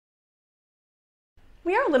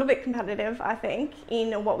We are a little bit competitive, I think,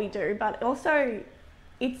 in what we do, but also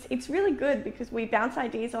it's really good because we bounce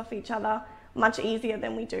ideas off each other much easier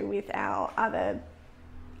than we do with our other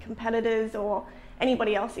competitors or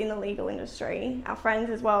anybody else in the legal industry. Our friends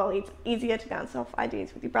as well, it's easier to bounce off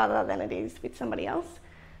ideas with your brother than it is with somebody else.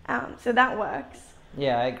 So that works.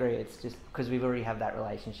 Yeah, I agree. It's just because we've already have that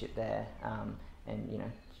relationship there,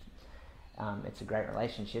 and it's a great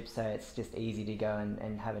relationship, so it's just easy to go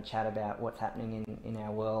and have a chat about what's happening in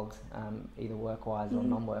our world, either work-wise or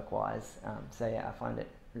non-work-wise. So yeah, I find it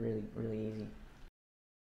really, really easy.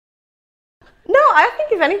 No, I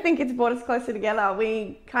think if anything, it's brought us closer together.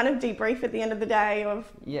 We kind of debrief at the end of the day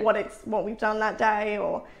of what we've done that day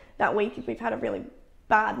or that week if we've had a really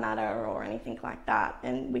bad matter or anything like that,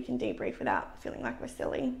 and we can debrief without feeling like we're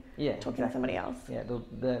silly talking to somebody else. Yeah,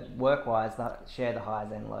 the work-wise, share the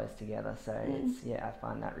highs and lows together. So I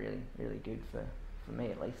find that really, really good for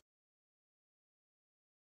me at least.